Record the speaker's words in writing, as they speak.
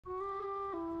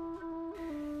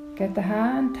Get a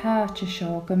haan taatje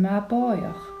seo go má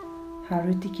bóoch,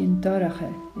 harú gin doracha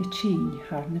I tín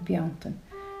har na beantan,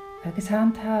 agus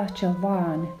haan taatje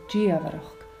lán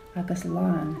díavarach agus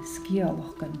lán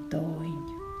scialach an dóin.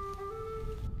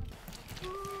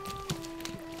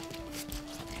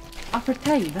 Afar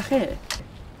taí a ché?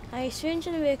 Ai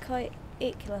swinjan a bhí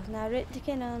éiclach na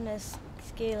ritacin an is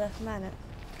scéalach mana.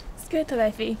 Scuta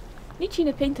leifi, ní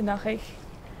tína pinta nach ich.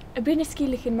 A brina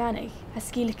scílach in manig, a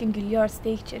scílach in giliar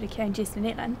stéitir a cean gis na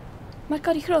Neilan. Mar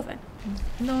gadi chrovan?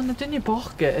 No, na dunne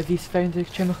bochge a bhís feindig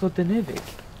tjemach de nivig.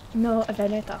 No, a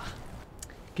bhenetach.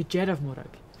 Gejeraf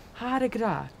morag. Haar a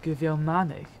gra go bhíal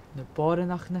manig na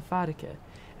boranach na farike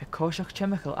a cóiseach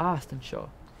tjemachal ást an seo,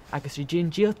 agus rí gin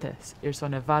díaltas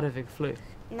son a varavig fluch.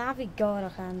 Na bhí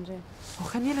gárach, Andrew. O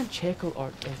chan níl an tsekel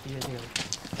ort a bhí a déal.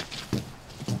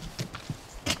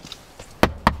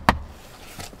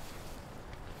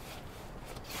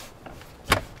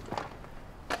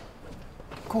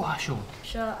 Go hasio.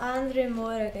 Seo Andrew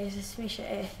Morag is a smisha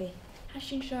effi. Has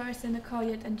sin seo ar san na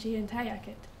cáiad an dí an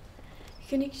taiacid.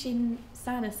 Chynnig sin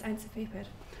sanas ein sa féper.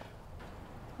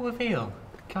 O a bhéal,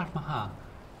 ceart ma ha.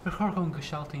 Ar chorgón go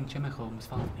sealtaín tjemachol ms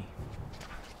falni.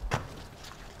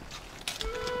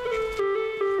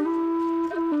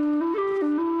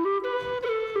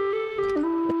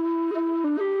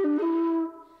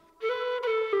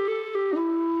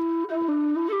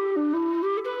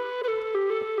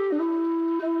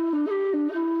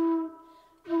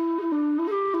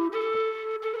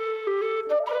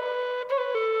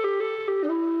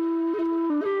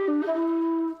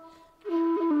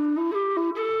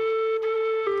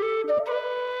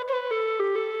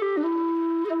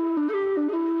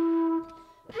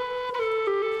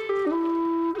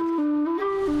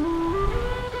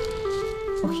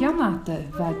 Chiamata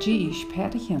bheit díis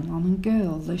perichan an an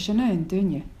gcéil leis an ón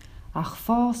duine, ach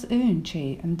fás ón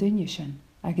sé an duine sin,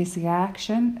 agus ghac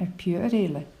sin ar piú ar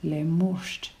éile le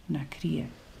mórst na cria.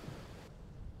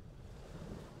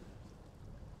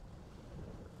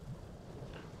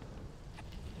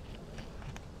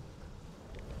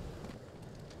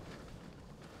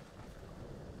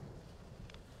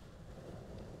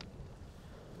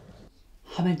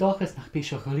 Ha mijn dagas nach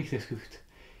bísio golichtas gucht.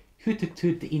 Chutig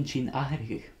tuid de insín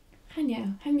áherigig.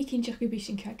 Hanja, ha mi cínteach go bís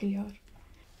sin ce go leor.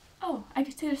 Ó,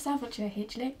 agus tuair safalte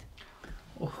héit leit.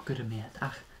 Och, gur a méad,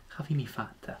 ach, chafi mi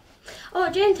fanta. Oh,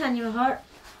 Jane Tanya my heart.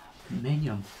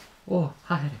 Menion. Oh,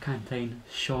 ha her a caintain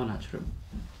Sean at room.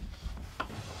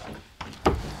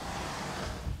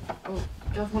 Oh,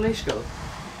 gaf mo leisgol.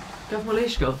 Gaf mo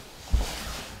leisgol.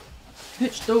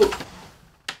 Hitch do.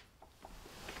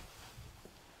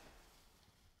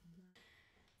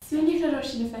 Smynnig ar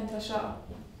sin na fenta seo,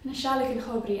 na sealig yn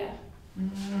chobria.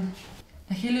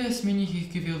 Na chéile is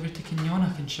minnig go bhíal virta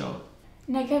cinneánach an seo.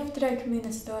 Na gef drug mún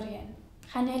na storien,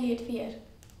 chan Eliad Fier.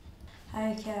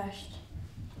 Hai ceast.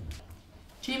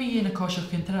 Jamie hé na cóiseach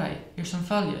cin trai, ar san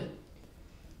fáile.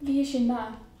 Bhí sin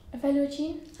má, a bheilú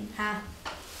tín? Ha.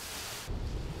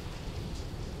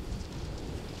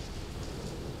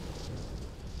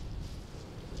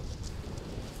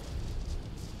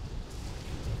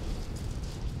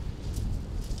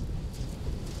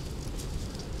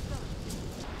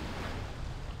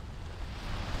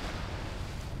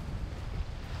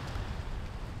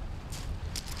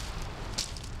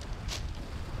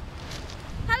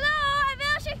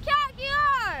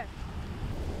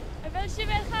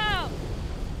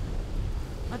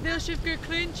 A bhíl sibh gur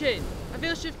clúntin, a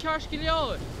bhíl sibh ceart go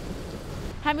leor.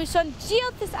 Ha mu son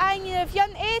díaltas aingin a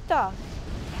bhean éta.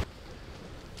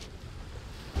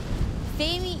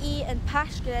 Féimi í an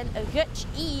pascarin a rut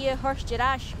í a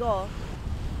thuirtearás go.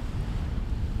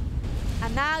 A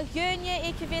ná gúne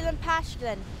I go bhfuil an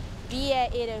pascarin, bí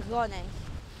ar a running.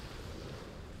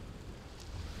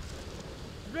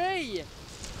 Ray!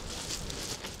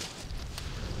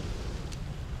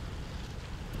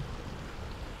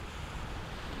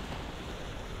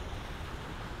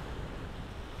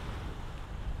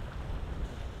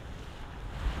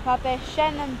 Tá be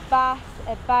sin an bas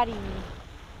a baríní.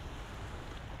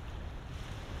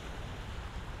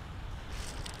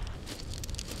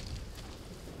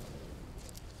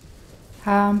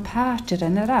 Tá an páitir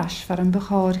in arás far an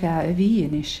bechárga a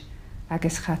bhíonis,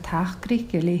 agus cha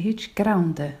taachgric go léhéid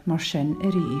granda mar sin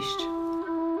a ríist.